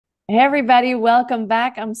Hey, everybody, welcome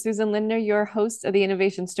back. I'm Susan Lindner, your host of the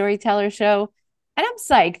Innovation Storyteller Show. And I'm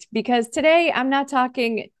psyched because today I'm not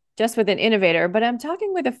talking just with an innovator, but I'm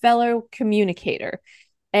talking with a fellow communicator.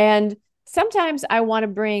 And sometimes I want to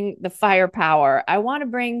bring the firepower. I want to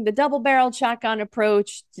bring the double-barreled shotgun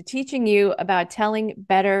approach to teaching you about telling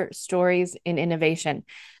better stories in innovation.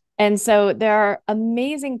 And so there are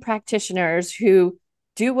amazing practitioners who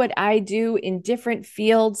do what I do in different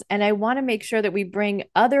fields. And I want to make sure that we bring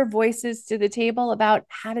other voices to the table about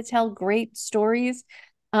how to tell great stories,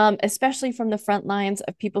 especially from the front lines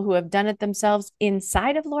of people who have done it themselves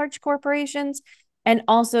inside of large corporations. And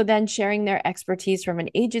also then sharing their expertise from an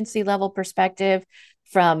agency level perspective,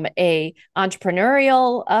 from a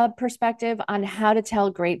entrepreneurial perspective on how to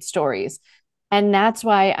tell great stories. And that's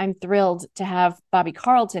why I'm thrilled to have Bobbie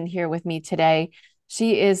Carlton here with me today.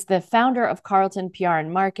 She is the founder of Carlton PR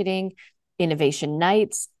and Marketing, Innovation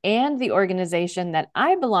Nights, and the organization that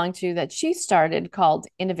I belong to that she started called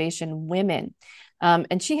Innovation Women.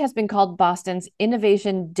 And she has been called Boston's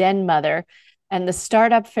Innovation Den Mother and the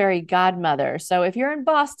Startup Fairy Godmother. So if you're in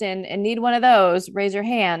Boston and need one of those, raise your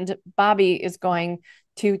hand. Bobbie is going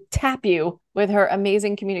to tap you with her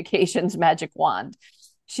amazing communications magic wand.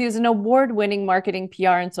 She is an award-winning marketing,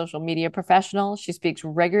 PR, and social media professional. She speaks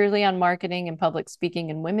regularly on marketing and public speaking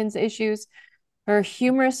and women's issues. Her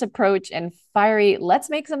humorous approach and fiery "let's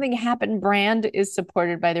make something happen" brand is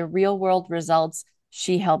supported by the real-world results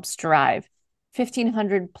she helps drive.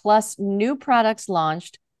 1,500 plus new products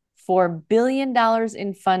launched, $4 billion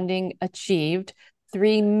in funding achieved,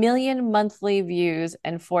 3 million monthly views,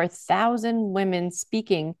 and 4,000 women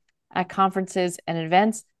speaking at conferences and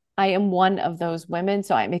events. I am one of those women,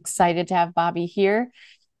 so I'm excited to have Bobbie here.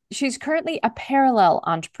 She's currently a parallel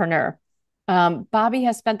entrepreneur. Bobbie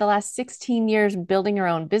has spent the last 16 years building her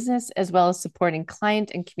own business as well as supporting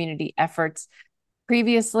client and community efforts.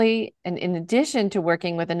 Previously, and in addition to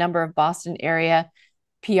working with a number of Boston area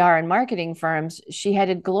PR and marketing firms, she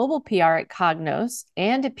headed global PR at Cognos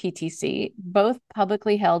and at PTC, both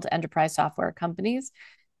publicly held enterprise software companies.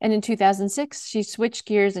 And in 2006, she switched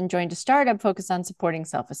gears and joined a startup focused on supporting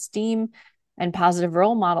self-esteem and positive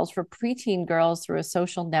role models for preteen girls through a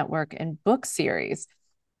social network and book series,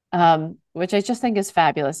 which I just think is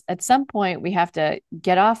fabulous. At some point, we have to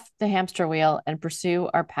get off the hamster wheel and pursue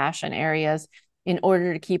our passion areas in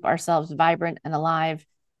order to keep ourselves vibrant and alive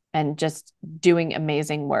and just doing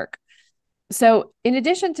amazing work. So, in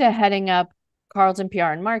addition to heading up Carlton PR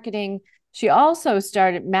and Marketing, she also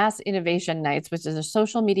started Mass Innovation Nights, which is a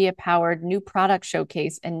social media powered new product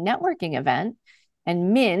showcase and networking event.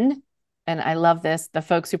 And MIN, and I love this, the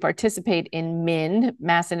folks who participate in MIN,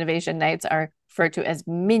 Mass Innovation Nights, are referred to as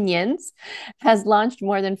minions, has launched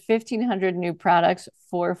more than 1,500 new products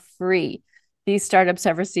for free. These startups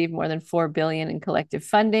have received more than $4 billion in collective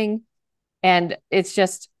funding. And it's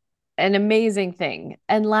just an amazing thing.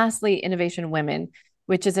 And lastly, Innovation Women,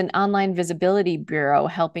 which is an online visibility bureau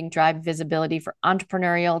helping drive visibility for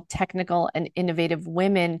entrepreneurial, technical, and innovative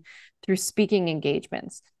women through speaking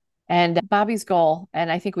engagements. And Bobbie's goal,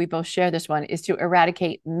 and I think we both share this one, is to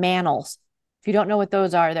eradicate manels. If you don't know what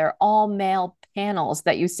those are, they're all male panels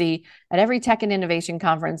that you see at every tech and innovation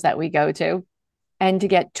conference that we go to, and to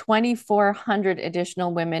get 2,400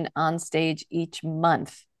 additional women on stage each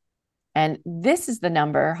month. And this is the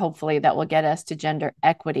number, hopefully, that will get us to gender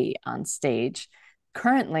equity on stage.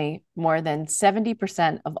 Currently, more than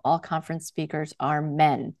 70% of all conference speakers are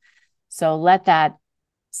men. So let that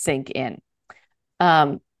sink in.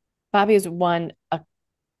 Bobbie has won a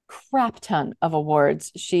crap ton of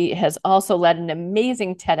awards. She has also led an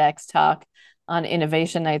amazing TEDx talk on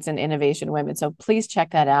Innovation Nights and Innovation Women. So please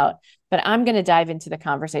check that out. But I'm going to dive into the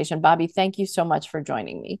conversation. Bobbie, thank you so much for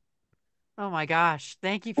joining me. Oh my gosh.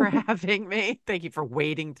 Thank you for having me. Thank you for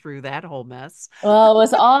wading through that whole mess. Well, it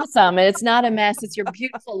was awesome. And it's not a mess, it's your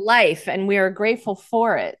beautiful life. And we are grateful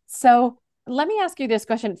for it. So let me ask you this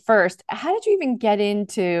question first. How did you even get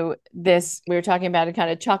into this? We were talking about a kind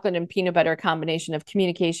of chocolate and peanut butter combination of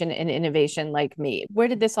communication and innovation like me. Where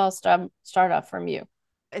did this all start off from you?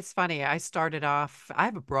 It's funny. I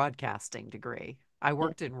have a broadcasting degree. I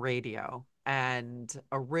worked in radio and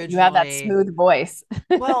You have that smooth voice.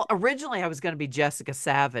 originally I was going to be Jessica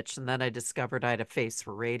Savage, and then I discovered I had a face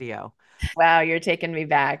for radio. Wow, you're taking me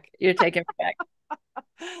back. You're taking me back.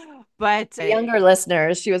 But For younger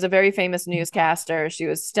listeners, she was a very famous newscaster. She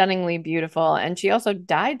was stunningly beautiful, and she also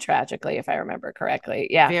died tragically, if I remember correctly.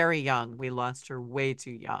 Yeah. very young. We lost her way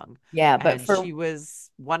too young. Yeah. But And for she was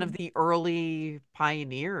one of the early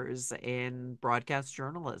pioneers in broadcast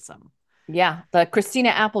journalism. Yeah, the Christina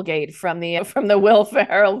Applegate from the Will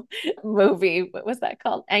Ferrell movie. What was that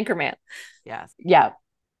called? Anchorman. Yes. Yeah.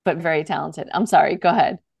 but very talented. I'm sorry, go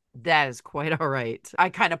ahead. That is quite all right. I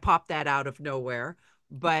kind of popped that out of nowhere.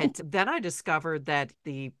 But then I discovered that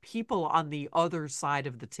the people on the other side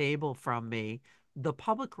of the table from me, the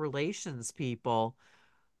public relations people,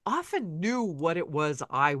 often knew what it was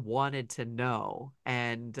I wanted to know.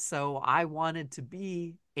 And so I wanted to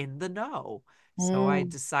be in the know. So I Mm,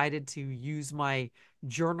 decided to use my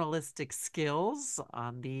journalistic skills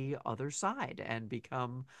on the other side and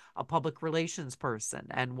become a public relations person.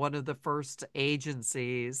 And one of the first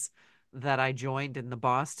agencies that I joined in the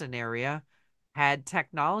Boston area had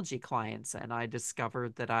technology clients. And I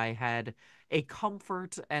discovered that I had a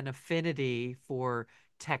comfort and affinity for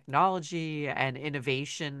technology and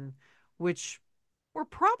innovation, which were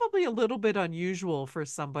probably a little bit unusual for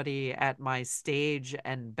somebody at my stage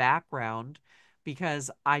and background because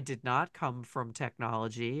I did not come from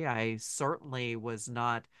technology. I certainly was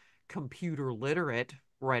not computer literate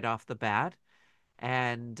right off the bat.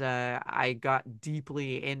 And I got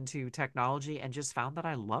deeply into technology and just found that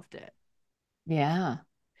I loved it. yeah.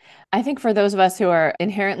 I think for those of us who are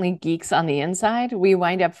inherently geeks on the inside, we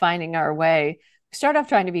wind up finding our way. We start off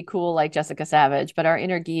trying to be cool like Jessica Savage, but our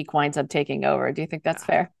inner geek winds up taking over. Do you think that's Yeah,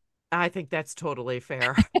 fair? I think that's totally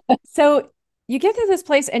fair. So you get to this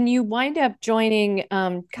place and you wind up joining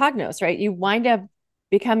Cognos, right? You wind up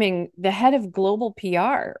becoming the head of global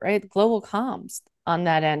PR, right? Global comms on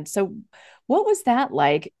that end. So what was that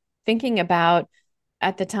like thinking about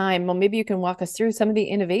at the time? Well, maybe you can walk us through some of the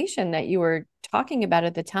innovation that you were talking about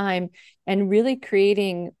at the time and really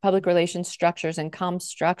creating public relations structures and comm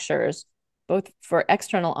structures, both for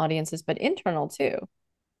external audiences, but internal too.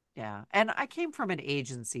 Yeah. And I came from an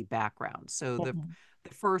agency background. So Mhm.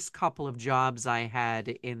 the first couple of jobs I had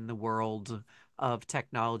in the world of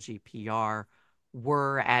technology PR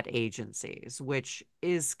were at agencies, which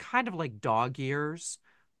is kind of like dog years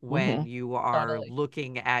when Mhm. you are Totally.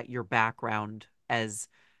 looking at your background as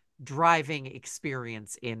driving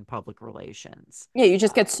experience in public relations. Yeah, you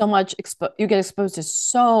just Uh, get so much you get exposed to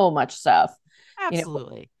so much stuff. You know,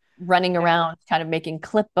 Absolutely. running Yeah, around kind of making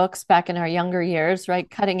clip books back in our younger years, right?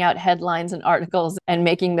 Cutting out headlines and articles and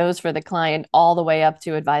making those for the client all the way up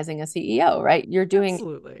to advising a CEO, right? You're doing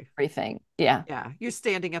absolutely. everything. Yeah. Yeah, you're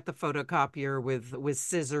standing at the photocopier with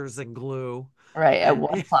scissors and glue Right. At and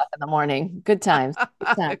 1 o'clock in the morning. Good times.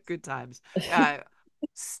 Good times. good times. Uh,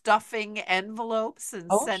 Stuffing envelopes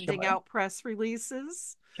and Oh, sending sure. out press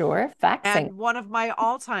releases. Sure. Faxing. And one of my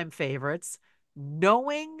all-time favorites,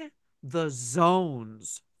 knowing the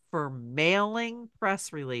zones for mailing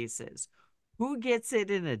press releases. Who gets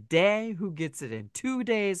it in a day, who gets it in 2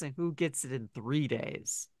 days, and who gets it in 3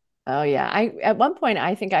 days. Oh yeah. I at one point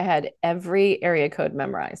I think I had every area code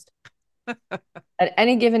memorized. At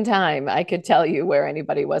any given time, I could tell you where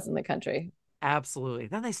anybody was in the country. Absolutely.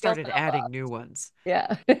 Then they Built started it up. adding new ones.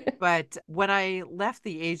 Yeah. But when I left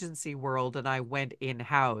the agency world and I went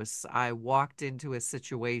in-house, I walked into a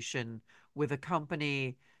situation with a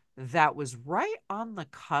company that was right on the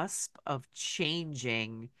cusp of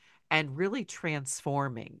changing and really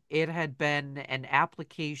transforming. It had been an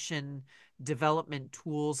application development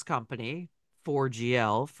tools company,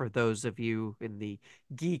 4GL, for those of you in the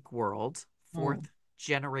geek world, Mm, fourth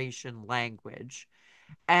generation language,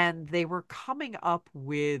 and they were coming up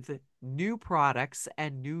with new products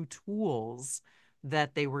and new tools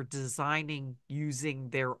that they were designing using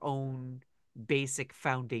their own basic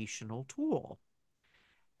foundational tool.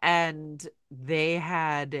 And they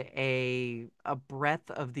had a breadth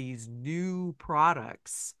of these new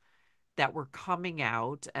products that were coming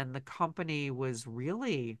out, and the company was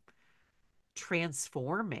really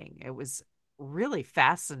transforming. It was really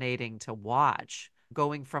fascinating to watch,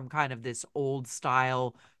 going from kind of this old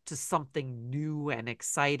style to something new and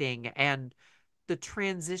exciting, and the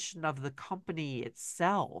transition of the company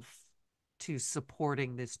itself to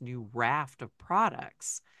supporting this new raft of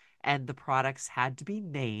products. And the products had to be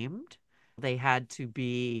named, they had to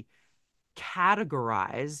be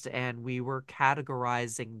categorized, and we were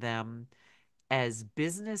categorizing them as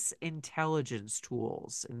business intelligence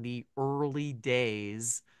tools in the early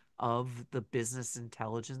days of the business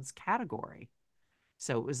intelligence category.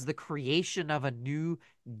 So it was the creation of a new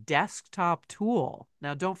desktop tool.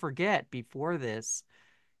 Now, don't forget, before this,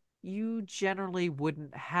 you generally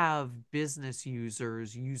wouldn't have business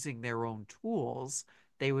users using their own tools.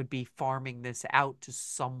 They would be farming this out to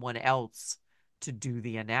someone else to do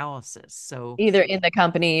the analysis. So, either in the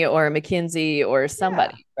company or McKinsey or yeah,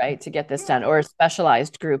 somebody, right, to get this done, yeah. or a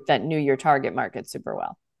specialized group that knew your target market super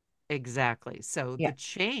well. Exactly. So Yeah. the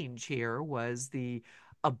change here was the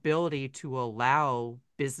ability to allow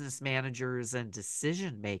business managers and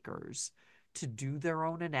decision makers to do their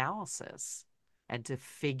own analysis and to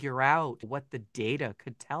figure out what the data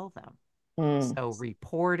could tell them. Mm. So,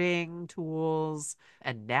 reporting tools,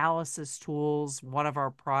 analysis tools. One of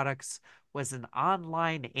our products was an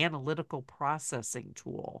online analytical processing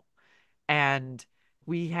tool. And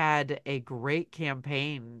we had a great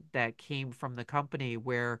campaign that came from the company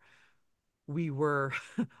where we were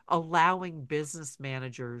allowing business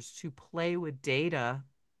managers to play with data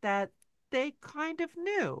that they kind of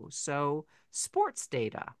knew. So, sports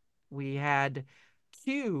data. We had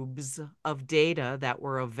cubes of data that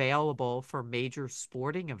were available for major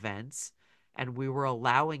sporting events, and we were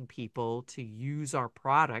allowing people to use our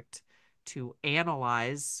product to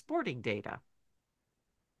analyze sporting data.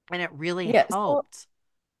 And it really Yeah. So,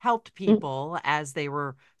 helped mm. people as they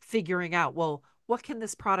were figuring out, well, what can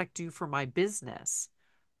this product do for my business?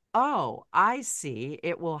 Oh, I see.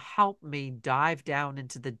 It will help me dive down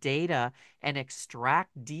into the data and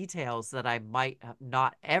extract details that I might have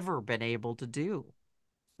not ever been able to do.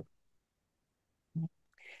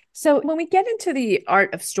 So when we get into the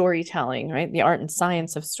art of storytelling, right? The art and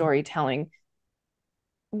science of storytelling,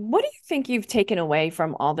 what do you think you've taken away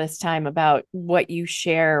from all this time about what you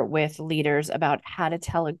share with leaders about how to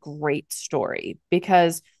tell a great story?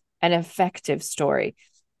 Because an effective story,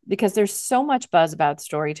 because there's so much buzz about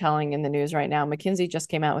storytelling in the news right now. McKinsey just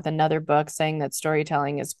came out with another book saying that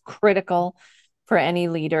storytelling is critical for any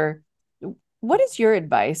leader. What is your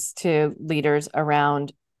advice to leaders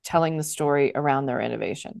around telling the story around their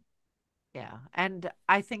innovation? Yeah. And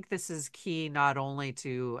I think this is key not only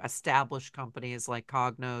to established companies like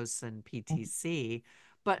Cognos and PTC,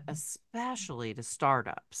 but especially to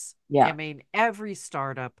startups. I Yeah. mean, every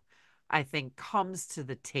startup, I think, comes to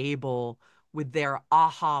the table with their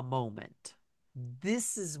aha moment.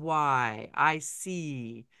 This is why I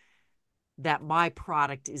see that my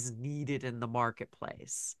product is needed in the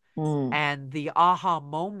marketplace. Mm. And the aha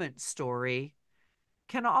moment story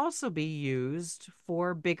can also be used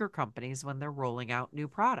for bigger companies when they're rolling out new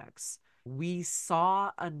products. We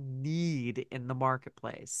saw a need in the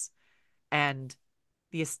marketplace, and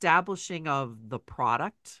the establishing of the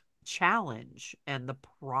product challenge and the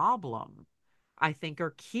problem, I think,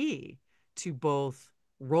 are key to both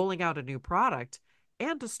rolling out a new product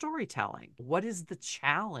and to storytelling. What is the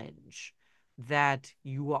challenge that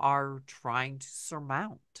you are trying to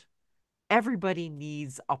surmount? Everybody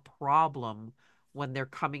needs a problem when they're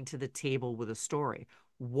coming to the table with a story.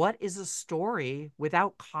 What is a story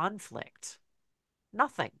without conflict?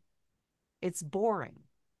 Nothing. It's boring.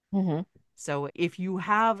 Mhm. So if you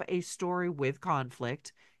have a story with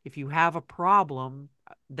conflict, if you have a problem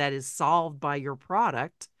that is solved by your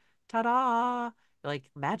product, ta-da, like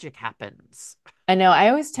magic happens. I know. I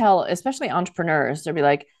always tell, especially entrepreneurs, they'll be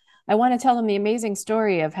like, I want to tell them the amazing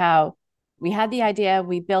story of how we had the idea,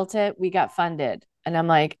 we built it, we got funded. And I'm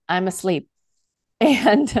like, I'm asleep.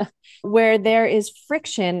 And where there is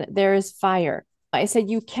friction, there is fire. I said,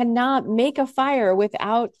 you cannot make a fire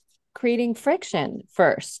without creating friction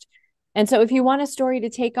first. And so, if you want a story to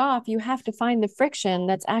take off, you have to find the friction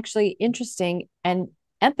that's actually interesting and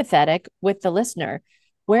empathetic with the listener.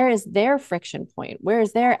 Where is their friction point? Where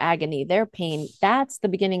is their agony, their pain? That's the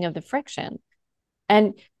beginning of the friction.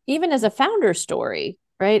 And even as a founder story,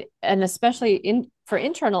 right? And especially in for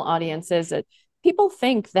internal audiences, people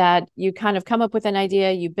think that you kind of come up with an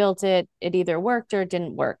idea, you built it, it either worked or it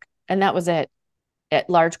didn't work. And that was it at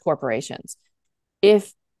large corporations.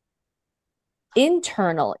 If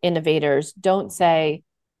internal innovators don't say,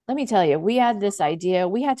 let me tell you, we had this idea,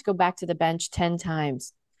 we had to go back to the bench 10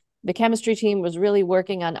 times. The chemistry team was really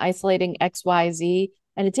working on isolating XYZ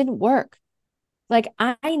and it didn't work. Like,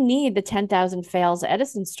 I need the 10,000 fails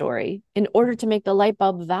Edison story in order to make the light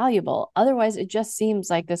bulb valuable. Otherwise, it just seems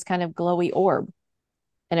like this kind of glowy orb.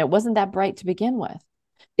 And it wasn't that bright to begin with.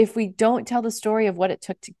 If we don't tell the story of what it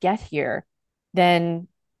took to get here, then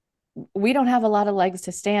we don't have a lot of legs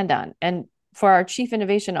to stand on. And for our chief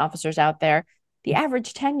innovation officers out there, the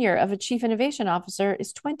average tenure of a chief innovation officer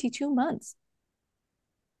is 22 months.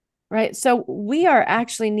 Right. So we are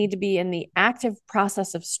actually need to be in the active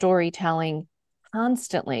process of storytelling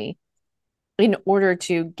constantly in order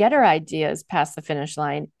to get our ideas past the finish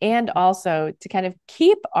line and also to kind of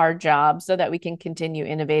keep our jobs so that we can continue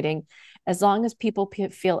innovating as long as people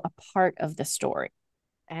feel a part of the story.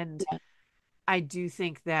 And I do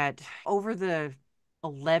think that over the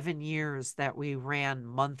 11 years that we ran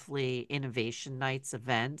monthly innovation nights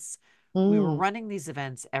events, we were Mm, running these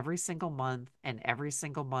events every single month, and every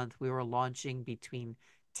single month we were launching between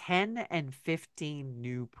 10 and 15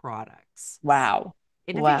 new products. wow.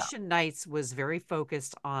 Wow. Innovation nights was very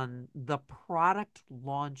focused on the product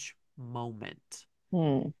launch moment.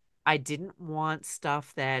 Hmm. I didn't want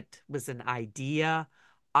stuff that was an idea.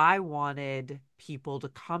 I wanted people to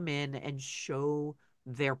come in and show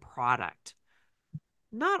their product.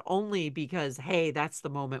 Not only because, hey, that's the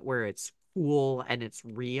moment where it's cool and it's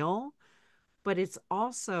real, but it's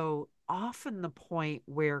also often the point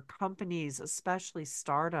where companies, especially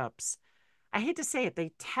startups, I hate to say it,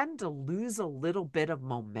 they tend to lose a little bit of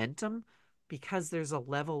momentum because there's a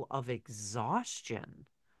level of exhaustion.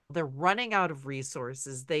 They're running out of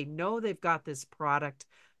resources. They know they've got this product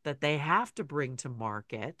that they have to bring to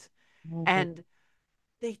market, Mhm. and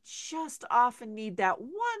they just often need that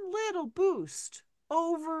one little boost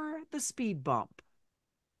over the speed bump.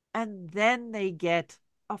 And then they get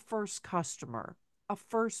a first customer, a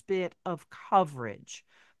first bit of coverage,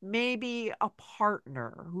 maybe a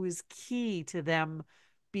partner who is key to them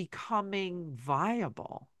becoming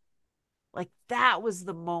viable. Like that was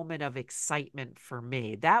the moment of excitement for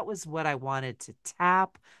me. That was what I wanted to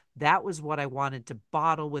tap. That was what I wanted to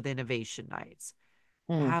bottle with innovation nights.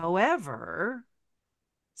 Mm. However,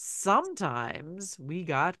 sometimes we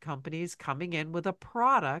got companies coming in with a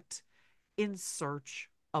product in search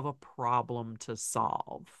of a problem to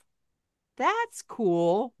solve. That's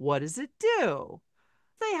cool. What does it do?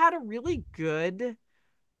 They had a really good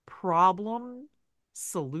problem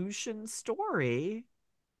solution story.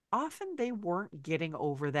 Often they weren't getting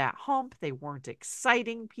over that hump. They weren't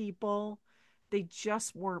exciting people. They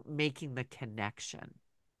just weren't making the connection.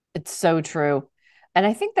 It's so true. And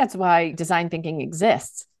I think that's why design thinking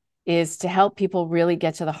exists, is to help people really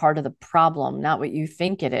get to the heart of the problem, not what you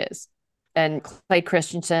think it is. And Clay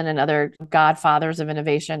Christensen and other godfathers of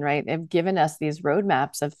innovation, right? They've given us these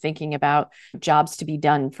roadmaps of thinking about jobs to be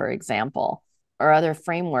done, for example, or other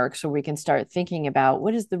frameworks where we can start thinking about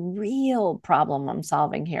what is the real problem I'm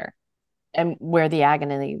solving here and where the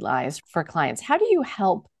agony lies for clients. How do you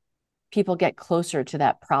help people get closer to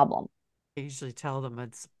that problem? I usually tell them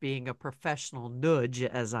it's being a professional nudge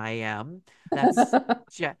as I am. That's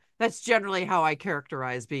that's generally how I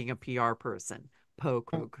characterize being a PR person.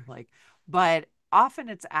 Poke, poke, like, but often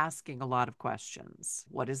it's asking a lot of questions.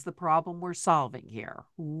 What is the problem we're solving here?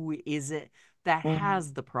 Who is it that Mhm.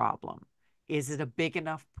 has the problem? Is it a big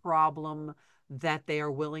enough problem that they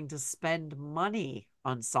are willing to spend money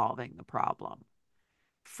on solving the problem?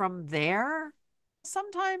 From there,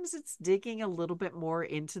 sometimes it's digging a little bit more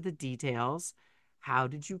into the details. How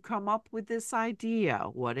did you come up with this idea?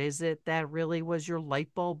 What is it that really was your light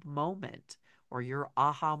bulb moment or your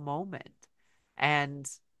aha moment? And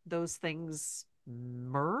those things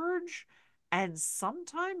merge, and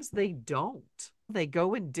sometimes they don't. They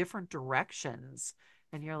go in different directions.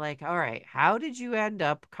 And you're like, all right, how did you end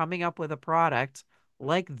up coming up with a product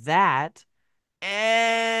like that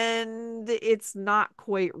and it's not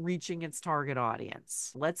quite reaching its target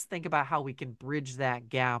audience? Let's think about how we can bridge that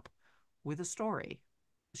gap with a story.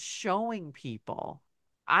 Showing people.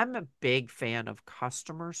 I'm a big fan of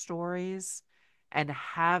customer stories and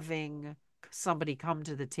having somebody come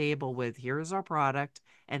to the table with, here's our product,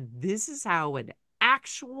 and this is how an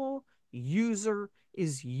actual user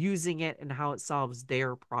is using it and how it solves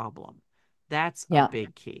their problem. That's a Yeah.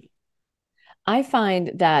 big key. I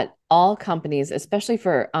find that all companies, especially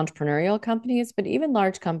for entrepreneurial companies, but even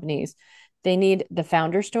large companies, they need the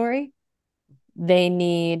founder story. They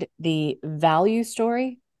need the value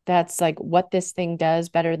story. That's like what this thing does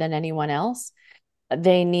better than anyone else.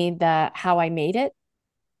 They need the how I made it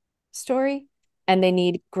story, and they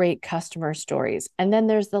need great customer stories. And then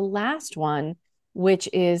there's the last one, which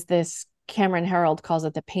is this Cameron Herold calls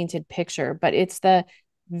it the painted picture, but it's the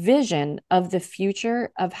vision of the future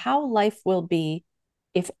of how life will be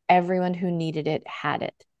if everyone who needed it had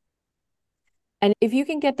it. And if you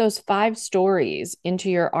can get those five stories into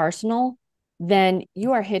your arsenal, then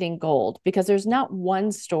you are hitting gold because there's not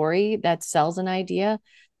one story that sells an idea.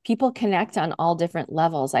 People connect on all different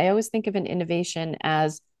levels. I always think of an innovation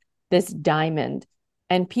as this diamond,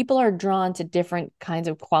 and people are drawn to different kinds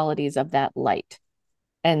of qualities of that light.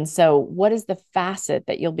 And so, what is the facet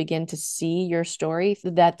that you'll begin to see your story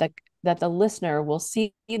that the listener will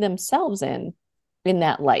see themselves in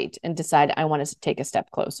that light and decide, I want to take a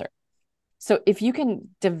step closer. So if you can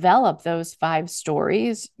develop those five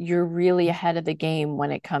stories, you're really ahead of the game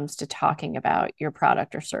when it comes to talking about your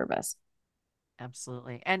product or service.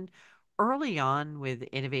 Absolutely. And early on with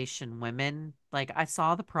Innovation Women, like I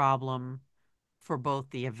saw the problem for both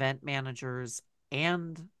the event managers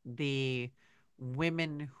and the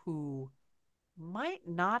women who might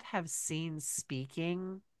not have seen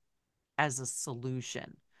speaking as a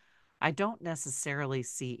solution. I don't necessarily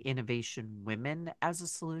see Innovation Women as a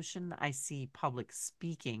solution. I see public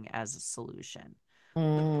speaking as a solution.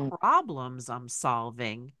 The Mm, problems I'm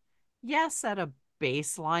solving Yes, at a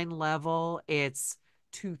baseline level, it's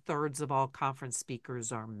two-thirds of all conference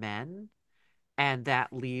speakers are men, and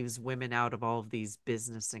that leaves women out of all of these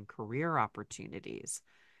business and career opportunities.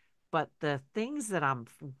 But the things that I'm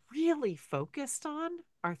really focused on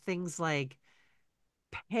are things like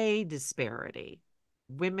pay disparity,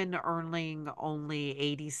 women earning only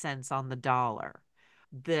 80 cents on the dollar,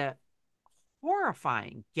 the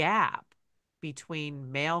horrifying gap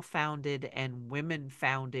between male founded and women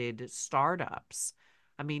founded startups.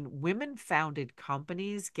 I mean, women founded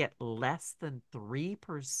companies get less than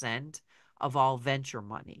 3% of all venture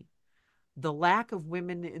money. The lack of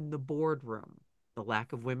women in the boardroom, the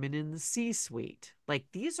lack of women in the C suite, like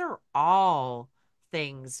these are all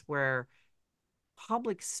things where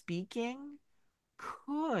public speaking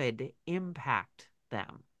could impact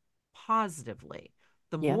them positively.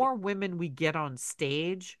 The Yeah. more women we get on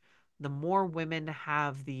stage, the more women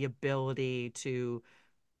have the ability to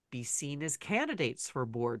be seen as candidates for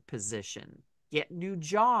board position, get new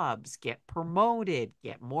jobs, get promoted,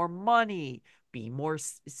 get more money, be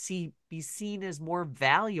seen as more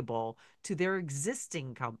valuable to their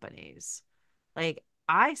existing companies. Like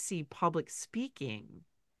I see public speaking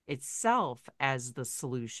itself as the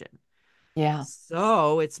solution. Yeah.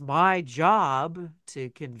 So it's my job to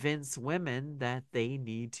convince women that they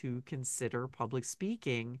need to consider public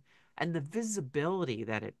speaking and the visibility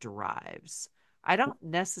that it derives. I don't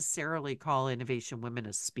necessarily call Innovation Women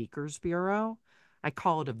a speakers bureau. I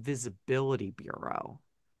call it a visibility bureau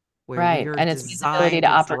where we Right. are And it's visibility designed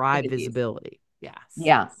to to drive opportunities. visibility. Yes.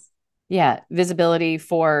 Yeah. Yeah. Visibility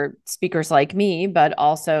for speakers like me, but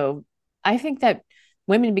also I think that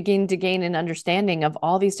women begin to gain an understanding of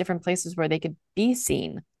all these different places where they could be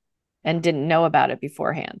seen and didn't know about it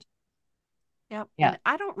beforehand. Yep. Yeah. And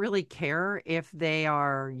I don't really care if they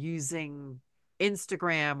are using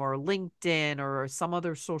Instagram or LinkedIn or some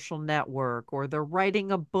other social network or they're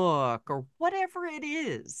writing a book or whatever it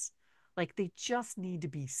is. Like they just need to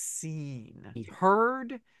be seen, be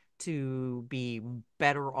heard, to be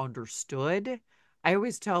better understood. I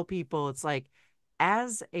always tell people it's like,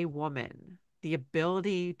 as a woman, the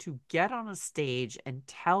ability to get on a stage and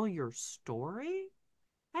tell your story,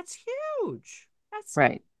 that's huge. That's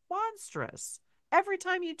Right. monstrous. Every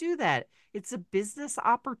time you do that, it's a business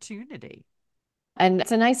opportunity. And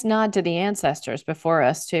it's a nice nod to the ancestors before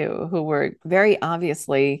us, too, who were very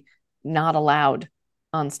obviously not allowed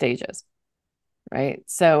on stages. Right.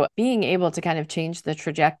 So being able to kind of change the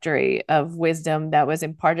trajectory of wisdom that was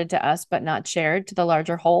imparted to us, but not shared to the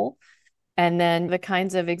larger whole. And then the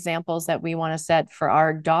kinds of examples that we want to set for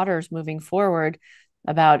our daughters moving forward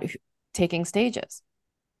about taking stages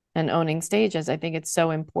and owning stages. I think it's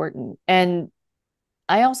so important. And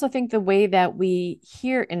I also think the way that we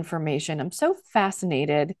hear information, I'm so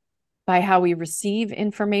fascinated by how we receive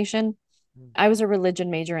information. I was a religion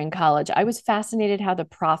major in college. I was fascinated how the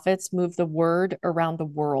prophets moved the word around the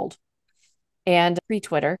world and pre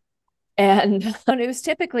Twitter. And it was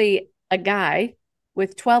typically a guy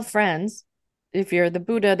with 12 friends. If you're the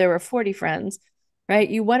Buddha, there were 40 friends, right?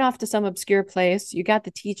 You went off to some obscure place, you got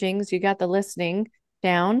the teachings, you got the listening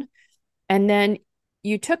down, and then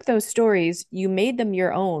you took those stories, you made them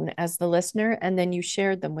your own as the listener, and then you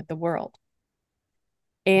shared them with the world.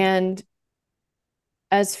 And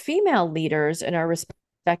as female leaders in our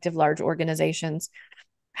respective large organizations,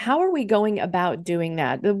 how are we going about doing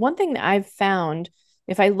that? The one thing that I've found,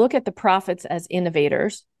 if I look at the prophets as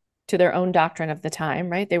innovators to their own doctrine of the time,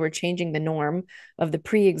 right? They were changing the norm of the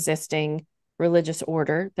pre existing religious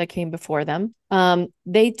order that came before them.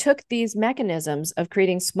 They took these mechanisms of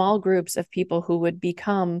creating small groups of people who would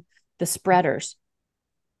become the spreaders.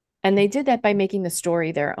 And they did that by making the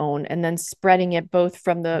story their own and then spreading it both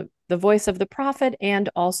from the voice of the prophet and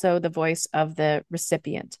also the voice of the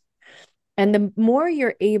recipient. And the more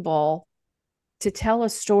you're able to tell a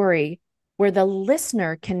story where the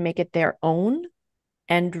listener can make it their own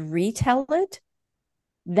and retell it,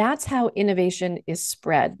 that's how innovation is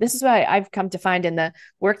spread. This is what I've come to find in the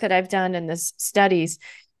work that I've done in this studies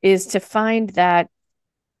is to find that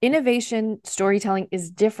innovation storytelling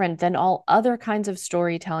is different than all other kinds of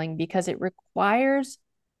storytelling because it requires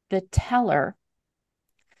the teller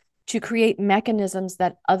to create mechanisms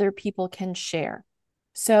that other people can share.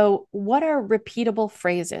 So, what are repeatable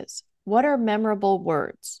phrases? What are memorable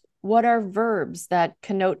words? What are verbs that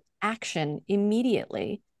connote action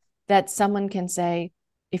immediately that someone can say,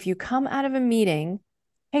 if you come out of a meeting,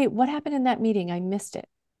 hey, what happened in that meeting? I missed it.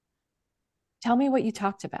 Tell me what you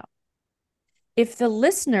talked about. If the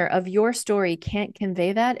listener of your story can't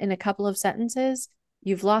convey that in a couple of sentences,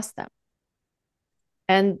 you've lost them.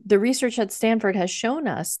 And the research at Stanford has shown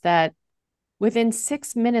us that Within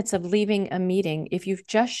 6 minutes of leaving a meeting, if you've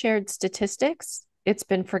just shared statistics, it's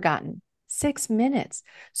been forgotten. 6 minutes.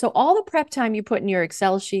 So, all the prep time you put in your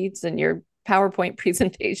Excel sheets and your PowerPoint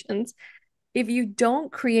presentations, if you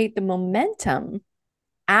don't create the momentum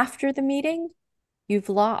after the meeting, you've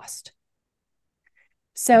lost.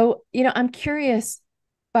 So, I'm curious,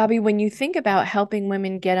 Bobbie, when you think about helping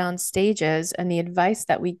women get on stages and the advice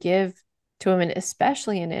that we give to women,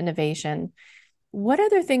 especially in innovation, what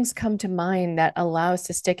other things come to mind that allow us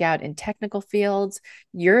to stick out in technical fields?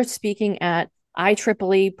 You're speaking at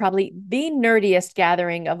IEEE, probably the nerdiest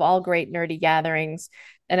gathering of all great nerdy gatherings.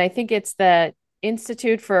 And I think it's the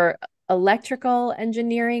Institute for Electrical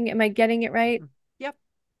Engineering. Am I getting it right? Mhm. Yep.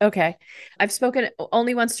 Okay. I've spoken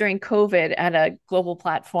only once during COVID at a global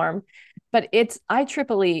platform, but it's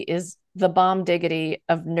IEEE is the bomb diggity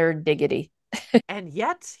of nerd diggity. And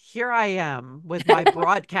yet here I am with my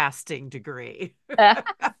broadcasting degree.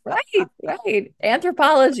 Right, right.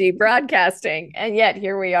 Anthropology, broadcasting, and yet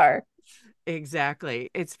here we are. Exactly.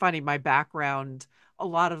 It's funny, my background, a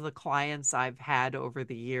lot of the clients I've had over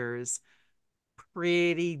the years,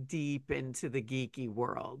 pretty deep into the geeky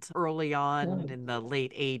world. Early on Mm. in the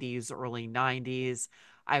late 80s, early 90s,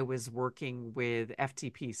 I was working with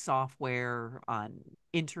FTP software on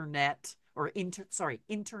internet or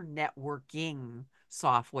internet working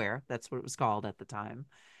software. That's what it was called at the time.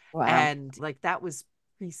 Wow. And like that was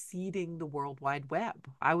preceding the World Wide Web.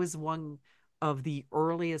 I was one of the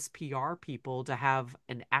earliest PR people to have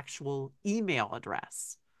an actual email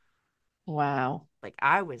address. Wow. Like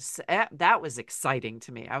that was exciting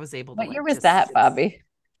to me. I was able to What year like was just, that, Bobbie?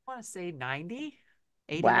 I want to say 90,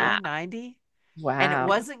 Wow. 89, 90. And it Wow.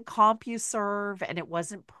 wasn't CompuServe and it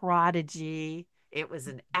wasn't Prodigy. It was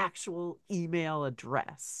an actual email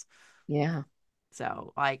address. Yeah.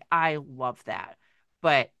 So, like, I love that.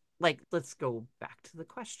 But, like, let's go back to the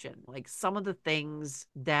question. Like, some of the things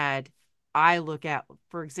that I look at,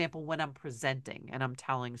 for example, when I'm presenting and I'm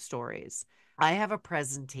telling stories, I have a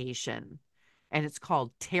presentation and it's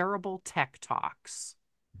called Terrible Tech Talks.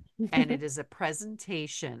 And it is a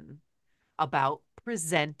presentation about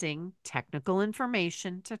presenting technical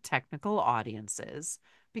information to technical audiences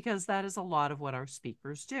because that is a lot of what our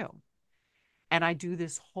speakers do. And I do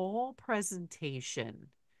this whole presentation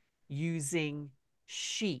using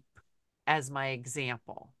sheep as my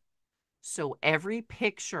example. So every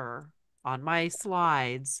picture on my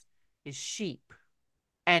slides is sheep.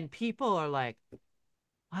 And people are like,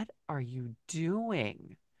 what are you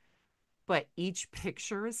doing? But each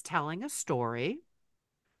picture is telling a story.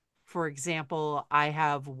 For example, I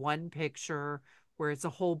have one picture where it's a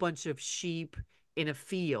whole bunch of sheep in a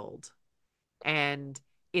field. And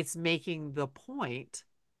it's making the point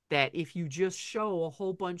that if you just show a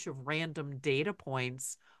whole bunch of random data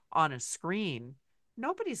points on a screen,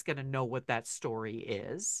 nobody's going to know what that story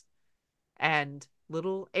is. And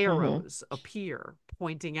little Hmm. arrows appear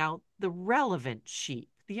pointing out the relevant sheep,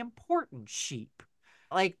 the important sheep.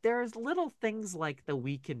 Like there's little things like that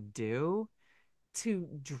we can do to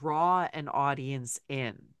draw an audience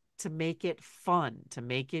in, to make it fun, to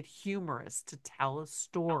make it humorous, to tell a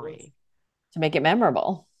story, To make it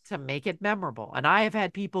memorable. to make it memorable. And I have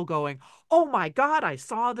had people going, "Oh my God, I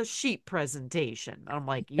saw the sheep presentation." I'm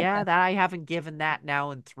like, "Yeah, that I haven't given that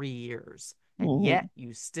now in 3 years. And Mhm. yet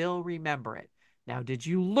you still remember it. Now, did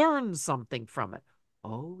you learn something from it?"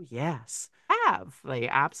 Oh, yes. Have. They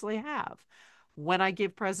absolutely have. When I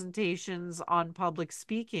give presentations on public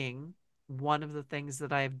speaking, one of the things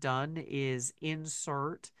that I've done is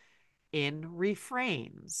insert in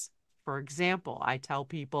refrains. For example, I tell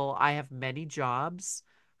people I have many jobs,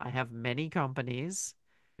 I have many companies.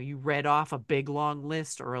 You read off a big long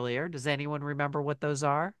list earlier. Does anyone remember what those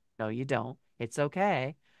are? No, you don't. It's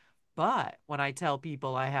okay. But when I tell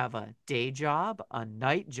people I have a day job, a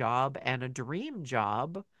night job, and a dream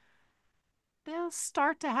job, they'll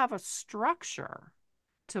start to have a structure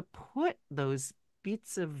to put those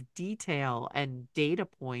bits of detail and data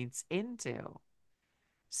points into.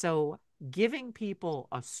 So giving people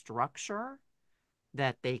a structure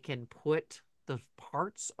that they can put the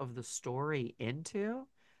parts of the story into,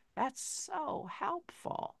 that's so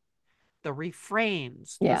helpful. The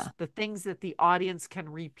refrains, Yeah. the things that the audience can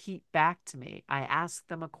repeat back to me. I ask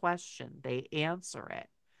them a question, they answer it.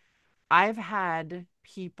 I've had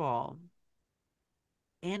people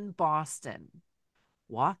in Boston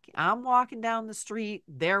I'm walking down the street,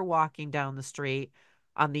 they're walking down the street.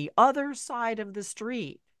 On the other side of the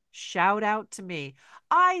street, shout out to me,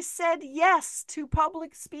 "I said yes to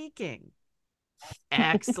public speaking."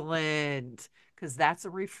 Excellent. Because that's a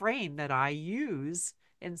refrain that I use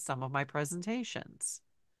in some of my presentations.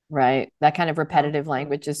 Right. That kind of So, repetitive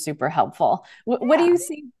language is super helpful. What do yeah. you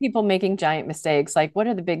see people making giant mistakes? Like, what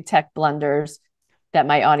are the big tech blunders that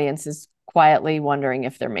my audience is quietly wondering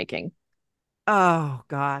if they're making? Oh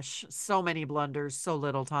gosh, so many blunders, so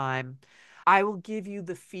little time. I will give you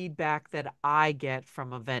the feedback that I get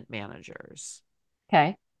from event managers.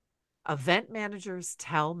 Okay. Event managers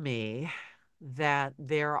tell me that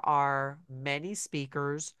there are many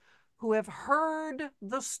speakers who have heard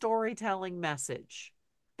the storytelling message.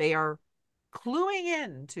 They are cluing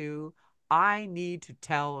in to, I need to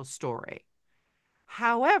tell a story.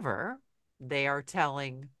 However, they are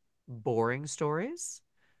telling boring stories,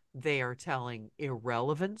 they are telling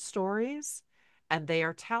irrelevant stories, and they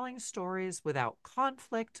are telling stories without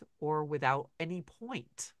conflict or without any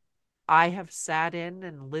point. I have sat in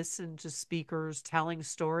and listened to speakers telling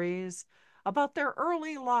stories about their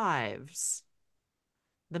early lives.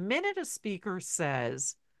 The minute a speaker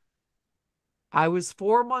says, I was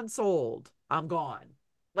 4 months old, I'm gone.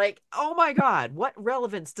 Like, oh my God, what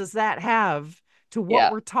relevance does that have to what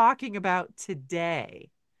Yeah. we're talking about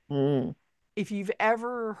today? Mm. If you've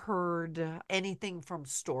ever heard anything from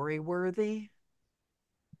Storyworthy,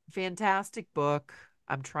 fantastic book.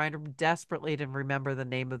 I'm trying to desperately to remember the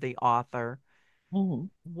name of the author. Mhm.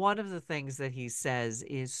 One of the things that he says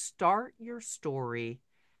is start your story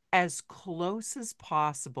as close as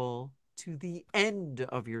possible to the end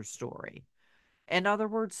of your story. In other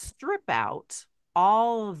words, strip out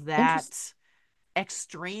all of Interesting. that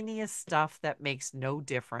extraneous stuff that makes no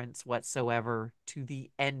difference whatsoever to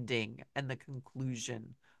the ending and the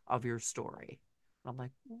conclusion of your story. I'm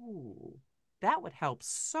like, ooh, that would help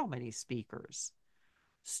so many speakers.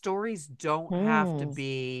 Stories don't have to Mm.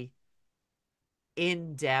 be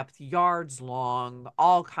in depth, yards long,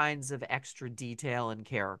 all kinds of extra detail and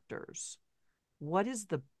characters. What is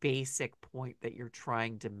the basic point that you're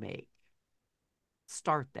trying to make?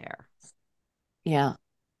 Start there. Yeah.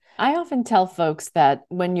 I often tell folks that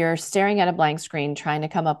when you're staring at a blank screen trying to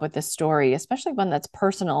come up with a story, especially one that's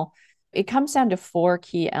personal, it comes down to four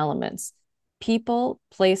key elements: people,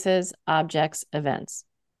 places, objects, events.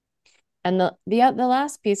 And the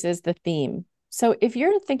last piece is the theme. So if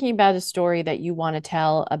you're thinking about a story that you want to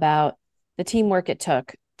tell about the teamwork it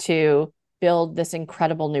took to build this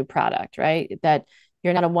incredible new product, right? That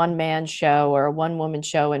you're not a one man show or a one woman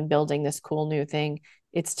show and building this cool new thing,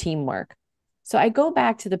 it's teamwork. So I go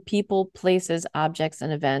back to the people, places, objects,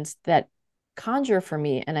 and events that conjure for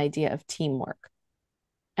me an idea of teamwork.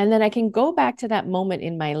 And then I can go back to that moment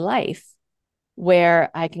in my life where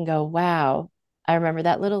I can go, wow, I remember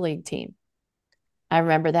that little league team. I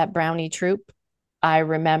remember that brownie troop. I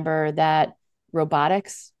remember that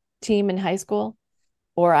robotics team in high school,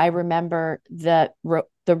 or I remember the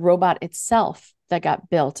robot itself that got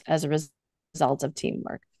built as a result of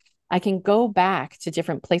teamwork. I can go back to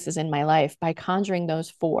different places in my life by conjuring those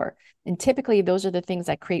four. And typically, those are the things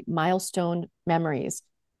that create milestone memories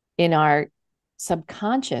in our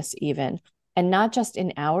subconscious, even, and not just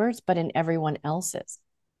in ours, but in everyone else's.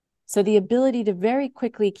 So the ability to very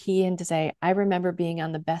quickly key in to say, I remember being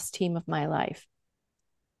on the best team of my life.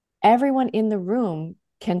 Everyone in the room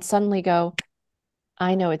can suddenly go,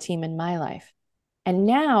 I know a team in my life. And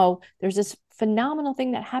now there's this phenomenal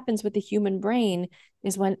thing that happens with the human brain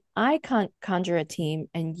is when I conjure a team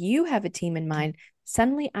and you have a team in mind,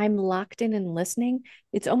 suddenly I'm locked in and listening.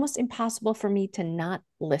 It's almost impossible for me to not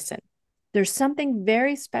listen. There's something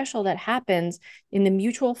very special that happens in the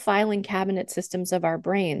mutual filing cabinet systems of our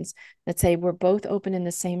brains that say we're both open in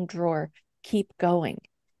the same drawer, keep going.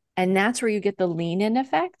 And that's where you get the lean in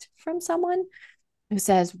effect from someone who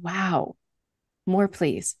says, wow, more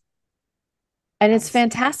please. And That it's is,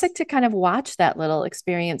 fantastic to kind of watch that little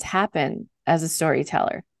experience happen as a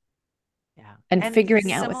storyteller yeah. and And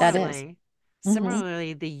figuring out what that is. Mm-hmm.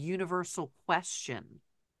 similarly, the universal question,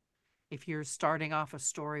 if you're starting off a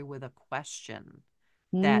story with a question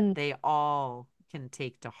that Mm, they all can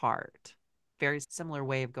take to heart, very similar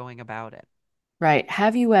way of going about it. right.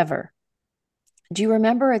 Have you ever? Do you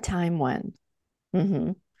remember a time when?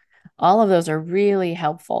 Mm-hmm. All of those are really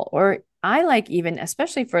helpful. Or I like, even,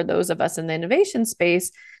 especially for those of us in the innovation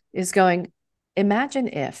space, is going, imagine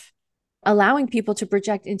if, allowing people to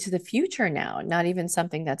project into the future now, not even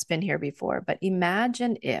something that's been here before, but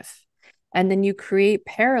imagine if. And then you create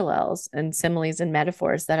parallels and similes and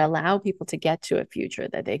metaphors that allow people to get to a future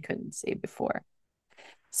that they couldn't see before.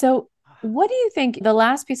 So, what do you think? The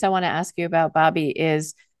last piece I want to ask you about, Bobbie,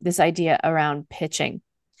 is this idea around pitching.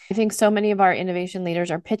 I think so many of our innovation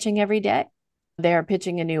leaders are pitching every day. They are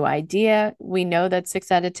pitching a new idea. We know that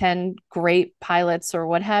 6 out of 10 great pilots or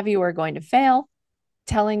what have you are going to fail.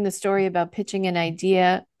 telling the story about pitching an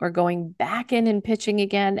idea or going back in and pitching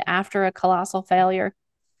again after a colossal failure.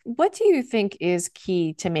 What do you think is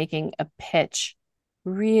key to making a pitch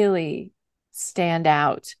really stand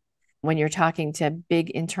out when you're talking to big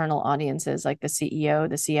internal audiences like the CEO,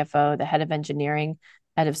 the CFO, the head of engineering,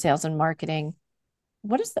 head of sales and marketing?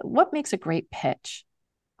 What makes a great pitch?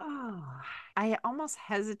 Oh, I almost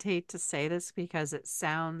hesitate to say this because it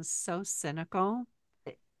sounds so cynical.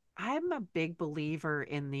 I'm a big believer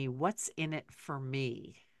in the what's in it for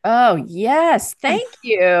me. Oh, yes. Thank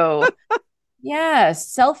you. Yes.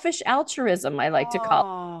 Selfish altruism, I like to call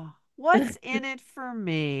Oh, what's in it for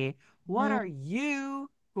me? What it. are you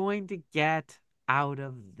going to get out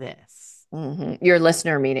of this? Your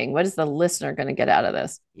listener meeting. What is the listener going to get out of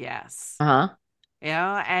this? Yes. Uh-huh.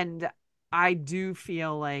 And I do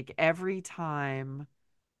feel like every time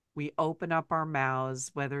we open up our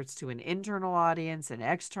mouths, whether it's to an internal audience, an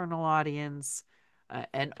external audience,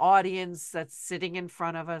 an audience that's sitting in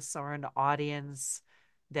front of us, or an audience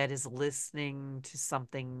that is listening to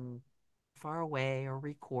something far away or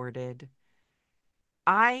recorded,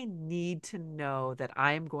 I need to know that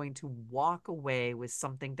I am going to walk away with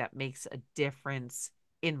something that makes a difference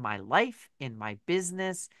in my life, in my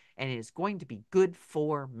business, and it is going to be good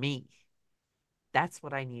for me. That's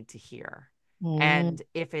what I need to hear. Mm, And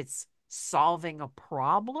if it's solving a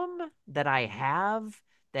problem that I have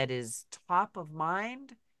that is top of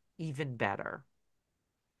mind, even better.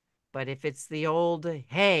 But if it's the old,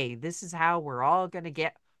 hey, this is how we're all going to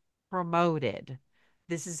get promoted,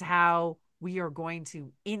 this is how we are going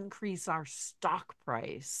to increase our stock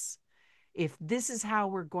price, if this is how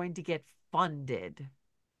we're going to get funded,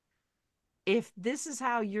 if this is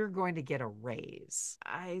how you're going to get a raise,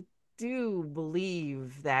 I do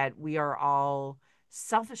believe that we are all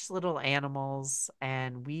selfish little animals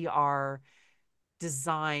and we are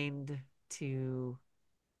designed to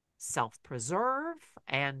self preserve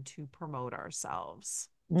and to promote ourselves.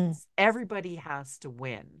 mm, Everybody has to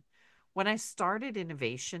win. When I started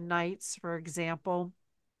innovation nights, for example,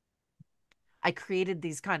 I created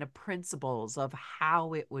these kind of principles of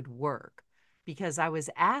how it would work because I was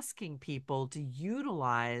asking people to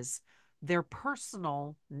utilize their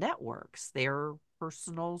personal networks, their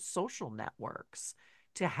personal social networks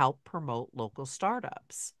to help promote local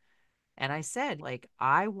startups. And I said, like,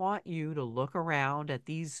 I want you to look around at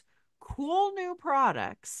these cool new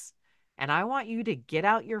products and I want you to get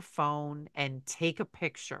out your phone and take a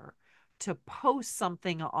picture, to post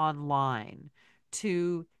something online,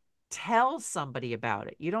 to tell somebody about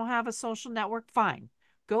it. You don't have a social network? Fine.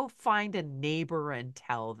 Go find a neighbor and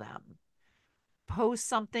tell them. Post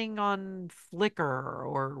something on Flickr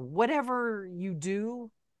or whatever you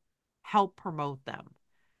do, help promote them.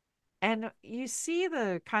 And you see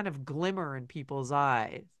the kind of glimmer in people's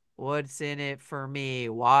eyes. What's in it for me?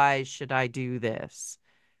 Why should I do this?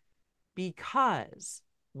 Because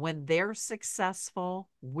when they're successful,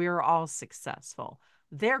 we're all successful.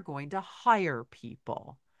 They're going to hire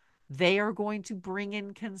people. They are going to bring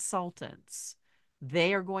in consultants.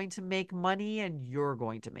 They are going to make money and you're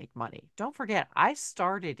going to make money. Don't forget, I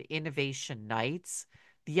started Innovation Nights,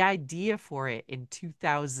 the idea for it in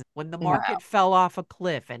 2000 when the wow. market fell off a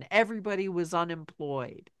cliff and everybody was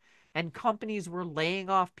unemployed and companies were laying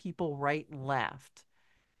off people right and left.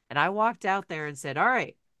 And I walked out there and said, all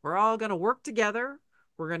right, we're all going to work together.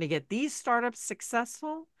 We're going to get these startups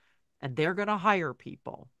successful and they're going to hire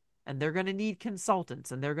people and they're going to need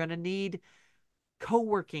consultants and they're going to need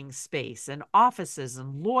co-working space and offices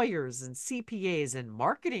and lawyers and CPAs and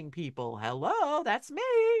marketing people. Hello, that's me.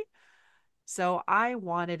 So I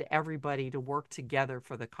wanted everybody to work together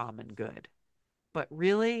for the common good. But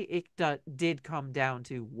really, it did come down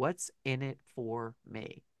to what's in it for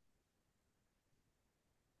me.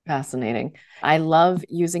 Fascinating. I love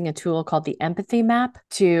using a tool called the empathy map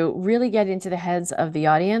to really get into the heads of the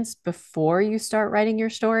audience before you start writing your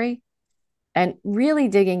story and really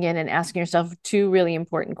digging in and asking yourself two really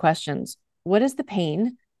important questions. What is the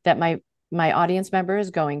pain that my audience member is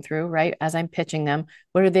going through, right? As I'm pitching them,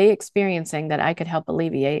 what are they experiencing that I could help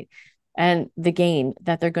alleviate? And the gain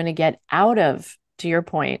that they're going to get out of, to your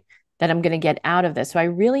point, that I'm going to get out of this. So I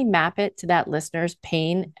really map it to that listener's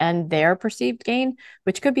pain and their perceived gain,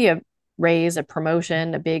 which could be a raise, a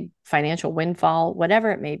promotion, a big financial windfall,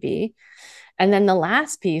 whatever it may be. And then the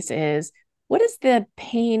last piece is, what is the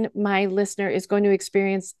pain my listener is going to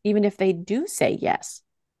experience even if they do say yes?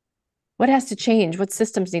 What has to change? What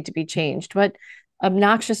systems need to be changed? What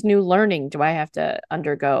obnoxious new learning do I have to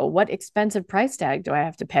undergo? What expensive price tag do I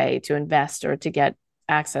have to pay to invest or to get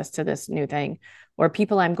access to this new thing? or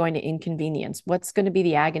people I'm going to inconvenience? What's going to be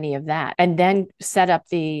the agony of that? And then set up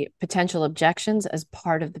the potential objections as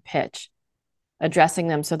part of the pitch, addressing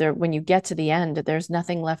them so there when you get to the end, there's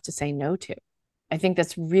nothing left to say no to. I think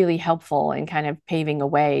that's really helpful in kind of paving a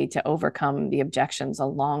way to overcome the objections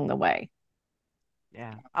along the way.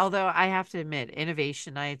 Yeah. Although I have to admit,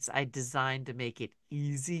 innovation nights I designed to make it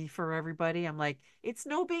easy for everybody. I'm like, it's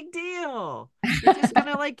no big deal. You're just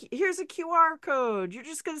gonna like, here's a QR code. You're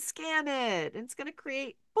just gonna scan it, and it's gonna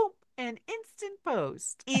create boom an instant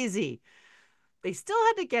post. Easy. They still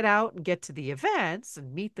had to get out and get to the events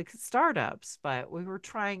and meet the startups, but we were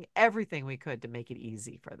trying everything we could to make it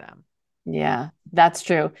easy for them. Yeah, that's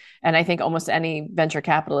true. And I think almost any venture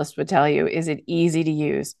capitalist would tell you, is it easy to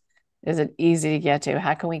use? Is it easy to get to?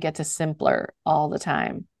 How can we get to simpler all the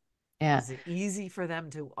time? Yeah. Is it easy for them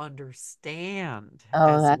to understand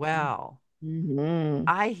Oh, as that. well? Mhm.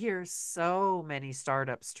 I hear so many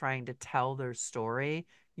startups trying to tell their story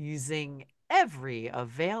using every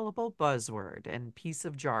available buzzword and piece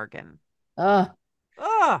of jargon. Oh,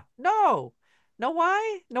 No. Know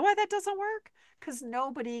why? Know why that doesn't work? Because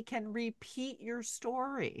nobody can repeat your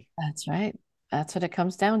story. that's right. That's what it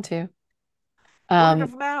comes down to. Word Um,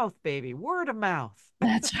 of mouth, baby. Word of mouth.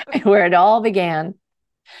 that's right, where it all began.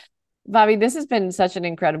 Bobbie, this has been such an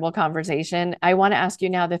incredible conversation. I want to ask you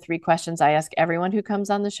now the three questions I ask everyone who comes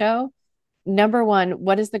on the show. Number one,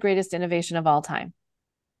 what is the greatest innovation of all time?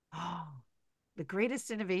 Oh, the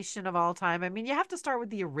greatest innovation of all time. I mean, you have to start with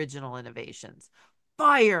the original innovations,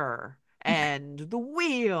 fire and the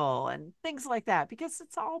wheel and things like that, because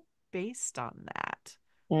it's all based on that.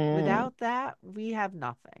 Mm, Without that, we have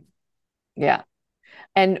nothing. yeah.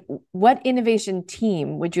 And what innovation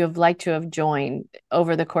team would you have liked to have joined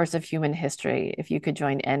over the course of human history if you could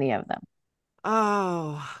join any of them?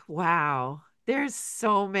 Oh, wow. There's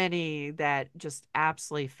so many that just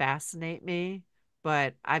absolutely fascinate me,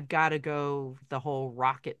 but I've got to go the whole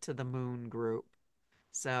rocket to the moon group.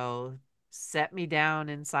 So set me down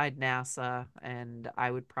inside NASA and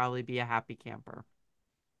I would probably be a happy camper.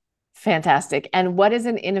 Fantastic. And what is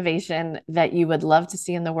an innovation that you would love to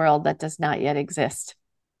see in the world that does not yet exist?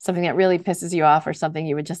 Something that really pisses you off or something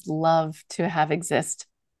you would just love to have exist?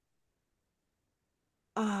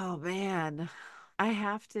 Oh man, I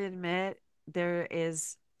have to admit there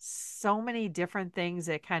is so many different things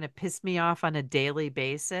that kind of piss me off on a daily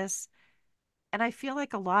basis. And I feel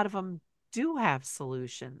like a lot of them do have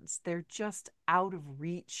solutions. They're just out of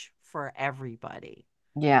reach for everybody.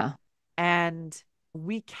 Yeah. And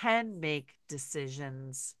we can make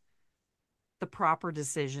decisions, the proper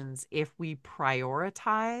decisions, if we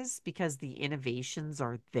prioritize because the innovations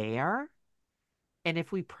are there. And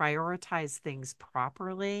if we prioritize things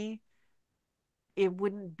properly, it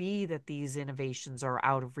wouldn't be that these innovations are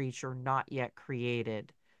out of reach or not yet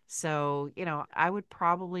created. So, I would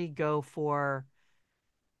probably go for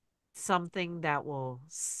something that will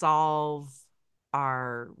solve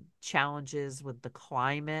our challenges with the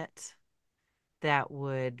climate, that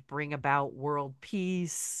would bring about world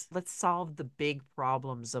peace. Let's solve the big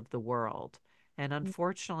problems of the world. And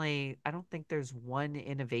unfortunately, I don't think there's one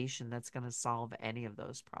innovation that's going to solve any of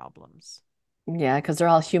those problems. Yeah, because they're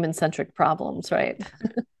all human-centric problems, right?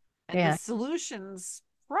 Yeah. And the Yeah. solutions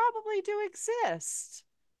probably do exist,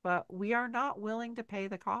 but we are not willing to pay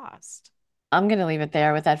the cost. I'm going to leave it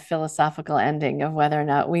there with that philosophical ending of whether or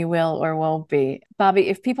not we will or won't be. Bobbie,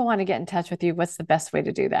 if people want to get in touch with you, what's the best way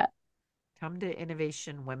to do that? Come to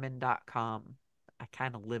innovationwomen.com. I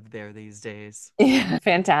kind of live there these days. Yeah,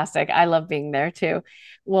 fantastic. I love being there too.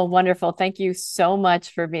 Well, wonderful. Thank you so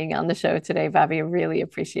much for being on the show today, Bobbie. I really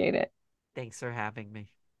appreciate it. Thanks for having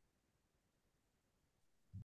me.